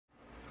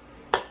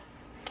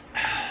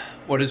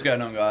What is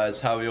going on, guys?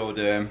 How are you all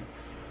doing?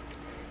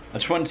 I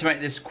just wanted to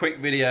make this quick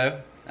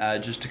video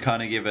just to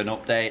kind of give an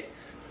update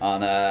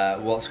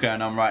on what's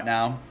going on right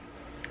now.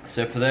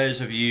 So for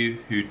those of you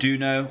who do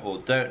know or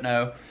don't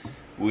know,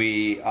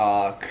 we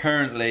are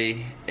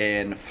currently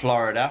in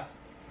Florida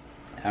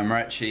and we're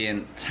actually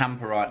in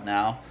Tampa right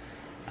now,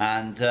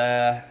 and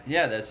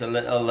yeah, there's a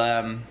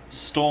little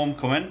storm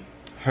coming,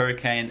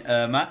 Hurricane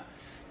Irma.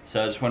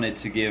 So I just wanted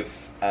to give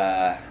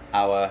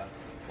our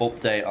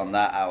update on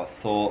that, our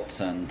thoughts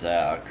and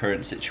our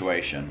current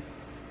situation.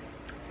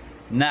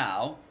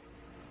 Now,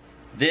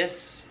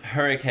 this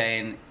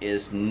hurricane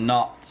is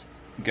not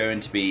going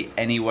to be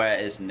anywhere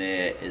as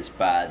near as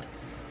bad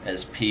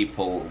as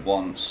people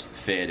once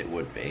feared it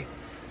would be.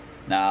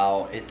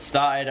 Now, it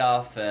started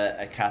off at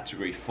a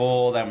category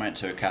 4, then went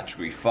to a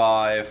category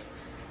 5.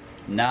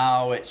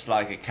 Now it's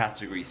like a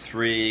category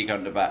 3,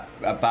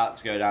 about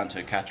to go down to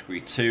a category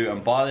 2,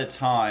 and by the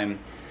time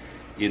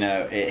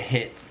it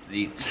hits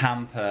the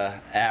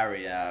Tampa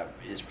area,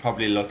 it's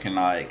probably looking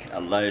like a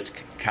low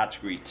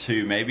category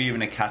 2, maybe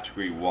even a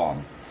category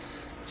 1.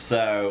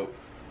 So,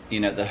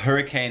 the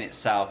hurricane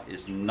itself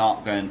is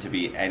not going to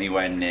be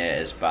anywhere near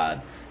as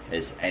bad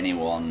as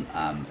anyone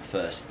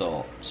first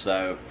thought.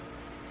 So,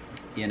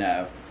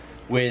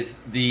 with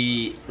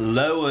the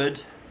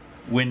lowered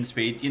wind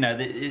speed,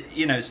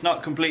 it's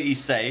not completely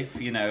safe.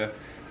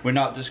 We're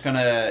not just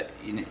gonna,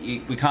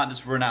 we can't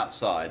just run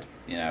outside,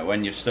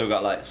 when you've still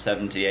got like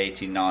 70,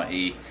 80,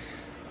 90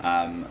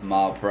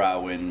 mile per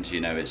hour wind.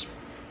 It's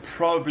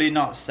probably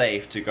not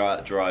safe to go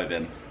out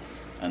driving,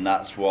 and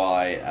that's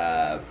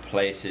why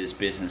places,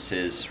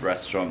 businesses,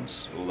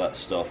 restaurants, all that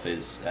stuff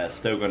is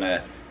still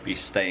gonna be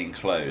staying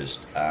closed,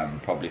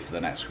 probably for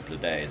the next couple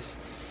of days.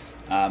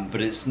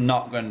 But it's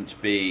not going to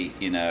be,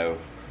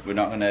 we're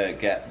not gonna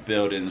get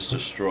buildings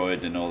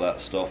destroyed and all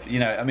that stuff.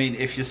 I mean,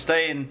 if you're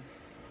staying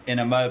in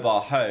a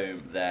mobile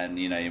home, then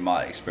you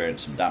might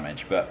experience some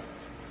damage, but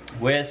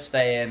we're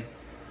staying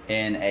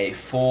in a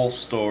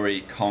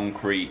 4-story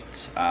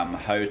concrete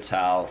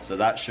hotel, so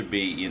that should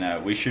be,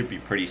 we should be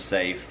pretty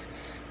safe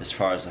as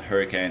far as the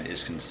hurricane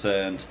is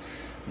concerned.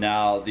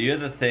 Now, the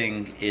other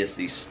thing is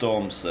the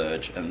storm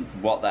surge, and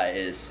what that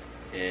is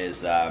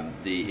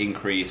the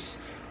increase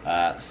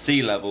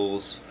sea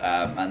levels,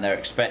 and they're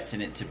expecting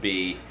it to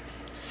be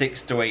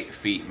 6 to 8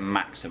 feet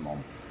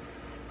maximum.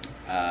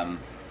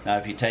 Now,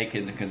 if you take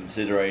into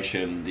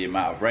consideration the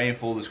amount of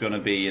rainfall there's going to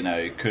be,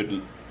 it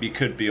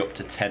could be up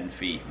to 10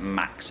 feet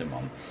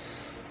maximum.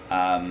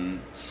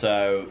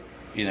 So,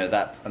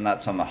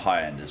 that's on the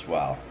high end as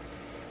well.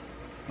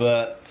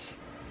 But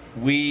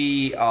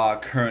we are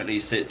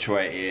currently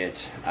situated,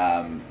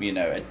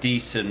 a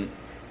decent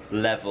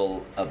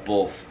level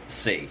above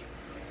sea.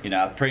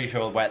 I'm pretty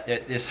sure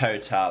this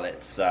hotel,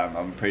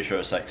 I'm pretty sure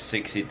it's like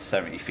 60 to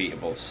 70 feet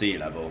above sea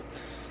level.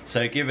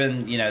 So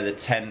given, the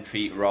 10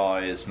 feet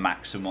rise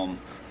maximum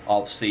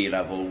of sea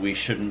level, we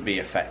shouldn't be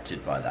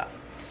affected by that.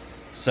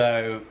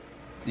 So,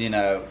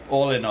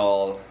 all in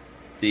all,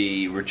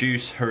 the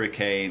reduced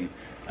hurricane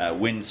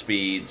wind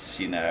speeds,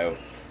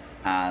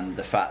 and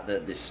the fact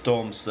that this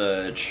storm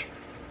surge,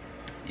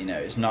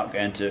 is not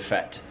going to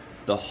affect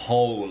the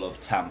whole of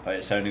Tampa.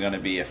 It's only going to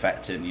be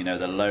affecting,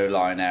 the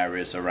low-lying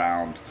areas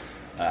around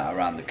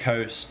the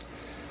coast.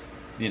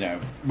 We're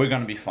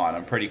going to be fine.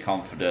 I'm pretty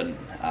confident,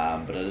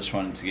 but I just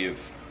wanted to give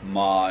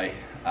my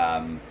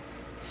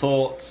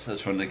thoughts. I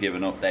just wanted to give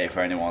an update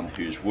for anyone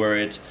who's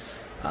worried.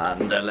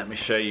 And let me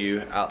show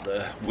you out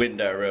the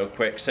window real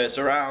quick. So it's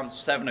around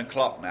 7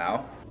 o'clock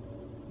now.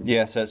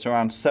 Yeah, so it's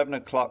around 7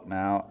 o'clock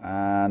now,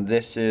 and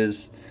this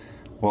is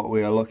what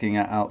we are looking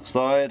at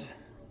outside.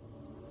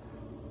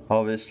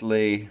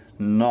 Obviously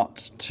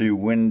not too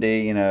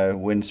windy,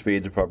 wind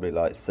speeds are probably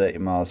like 30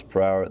 miles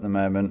per hour at the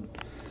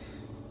moment.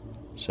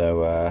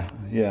 So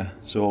yeah,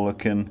 it's all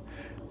looking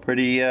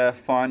pretty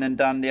fine and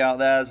dandy out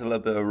there. There's a little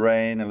bit of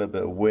rain, a little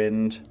bit of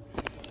wind.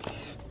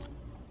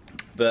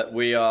 But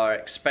we are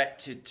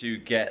expected to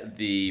get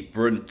the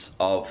brunt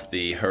of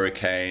the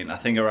hurricane, I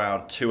think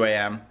around 2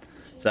 AM.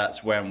 So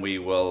that's when we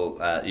will,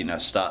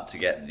 start to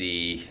get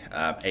the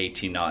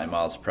 80, 90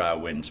 miles per hour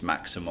winds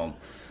maximum.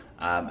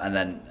 And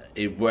then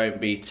it won't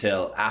be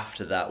till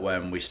after that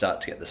when we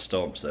start to get the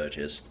storm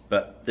surges.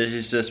 But this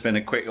has just been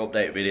a quick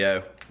update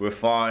video. We're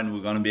fine,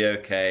 we're gonna be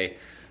okay.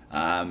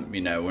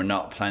 We're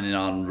not planning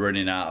on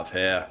running out of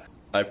here.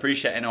 I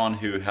appreciate anyone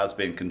who has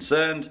been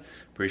concerned,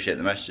 appreciate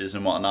the messages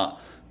and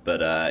whatnot, but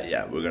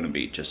yeah, we're gonna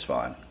be just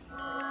fine.